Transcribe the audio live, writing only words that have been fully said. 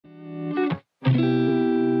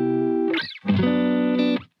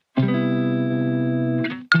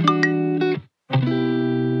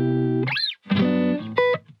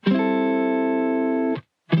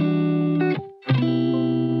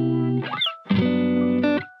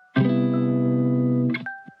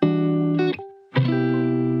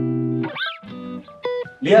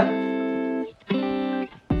Leah,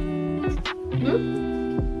 Hmm?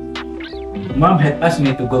 Mom had asked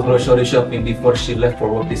me to go grocery shopping before she left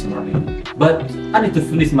for work this morning. But I need to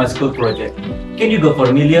finish my school project. Can you go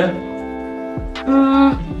for me, Leah?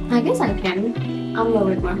 I guess I can. I'm done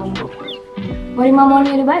with my homework. What did Mom want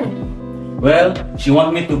you to buy? Well, she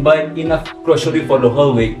wants me to buy enough grocery for the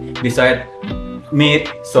whole week. Besides meat,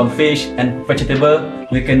 some fish, and vegetable,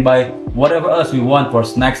 we can buy whatever else we want for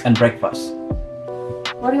snacks and breakfast.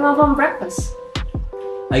 What do you want for breakfast?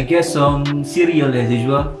 I guess some cereal as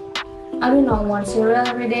usual. I do not want cereal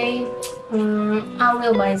every day. I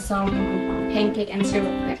will buy some pancake and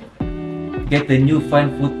syrup there. Get the new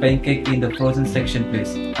fine food pancake in the frozen section,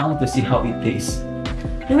 please. I want to see how it tastes.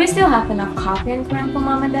 Do we still have enough coffee and cream for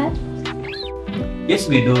Mom and Dad? Yes,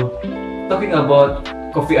 we do. Talking about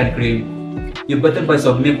coffee and cream, you better buy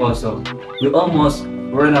some milk also. We almost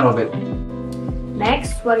ran out of it.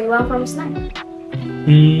 Next, what do you want from snack?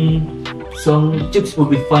 Some chips would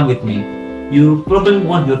be fun with me. You probably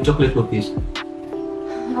want your chocolate cookies.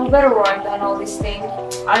 I better write down all these things.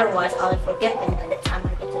 Otherwise, I'll forget them by the time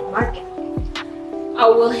I go to the market. I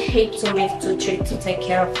will hate to make two trips to take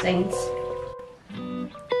care of things.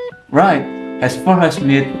 Right. As far as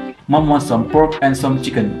meat, Mom wants some pork and some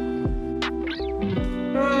chicken.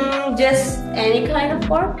 Just any kind of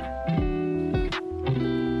pork?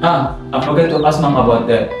 I forgot to ask Mom about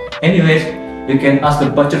that. Anyways, you can ask the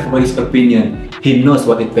butcher for his opinion. He knows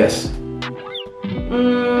what is best.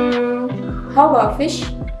 How about fish?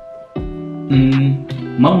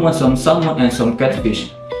 Mom wants some salmon and some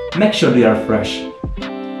catfish. Make sure they are fresh.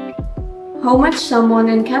 How much salmon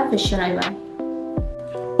and catfish should I buy?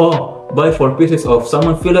 Oh, buy 4 pieces of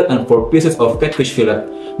salmon fillet and 4 pieces of catfish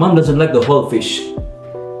fillet. Mom doesn't like the whole fish.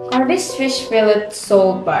 Are these fish fillets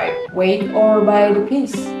sold by weight or by the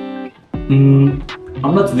piece? I'm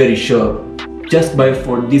not very sure. Just buy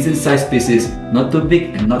 4 decent sized pieces, not too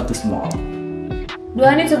big and not too small. Do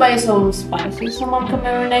I need to buy some spices so Mom can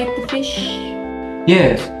marinate the fish?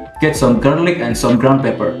 Yes, get some garlic and some ground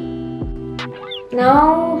pepper.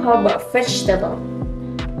 Now, how about vegetable?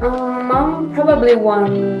 Mom probably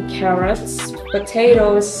want carrots,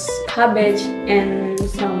 potatoes, cabbage, and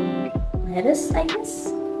some lettuce, I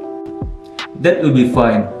guess? That will be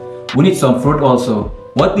fine. We need some fruit also.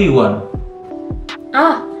 What do you want?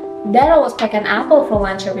 Dad always pack an apple for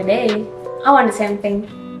lunch every day. I want the same thing.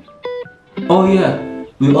 Oh yeah,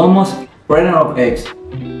 we almost ran out of eggs.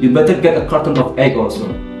 You better get a carton of egg also.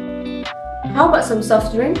 How about some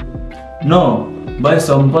soft drink? No, buy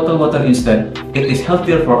some bottled water instead. It is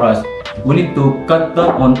healthier for us. We need to cut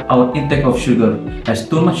down on our intake of sugar, as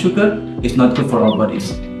too much sugar is not good for our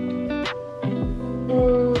bodies.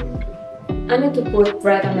 I need to put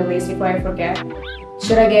bread on the list before I forget.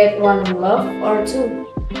 Should I get 1 loaf or 2?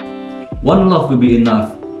 1 loaf will be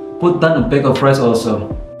enough. Put down a bag of rice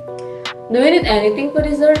also. Do we need anything for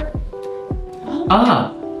dessert?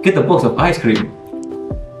 Get a box of ice cream.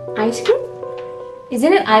 Ice cream?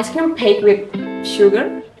 Isn't it ice cream baked with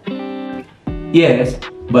sugar? Yes,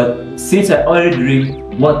 but since I already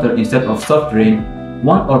drink water instead of soft drink,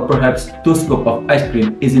 1 or perhaps 2 scoops of ice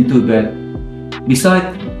cream isn't too bad. Besides,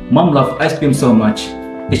 Mom loves ice cream so much,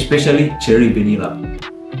 especially cherry vanilla.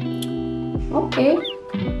 Okay,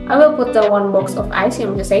 I will put the 1 box of ice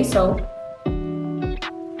cream to say so.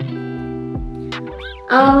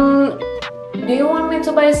 Do you want me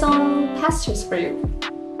to buy some pastries for you?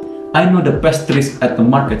 I know the pastries at the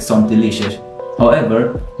market sound delicious.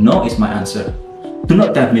 However, no is my answer. Do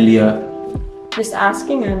not tempt me, Leah. Just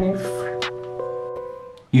asking, Hanif.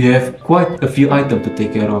 You have quite a few items to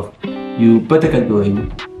take care of. You better get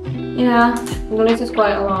going. Yeah, the list is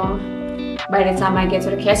quite long. By the time I get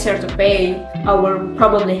to the cashier to pay, I will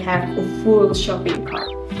probably have a full shopping cart.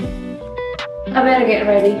 I better get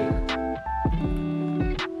ready.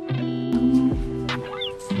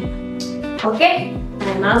 Okay,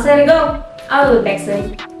 I'm all set to go. I will text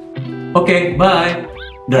you. Okay, bye.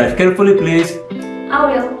 Drive carefully, please. I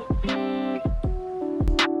will.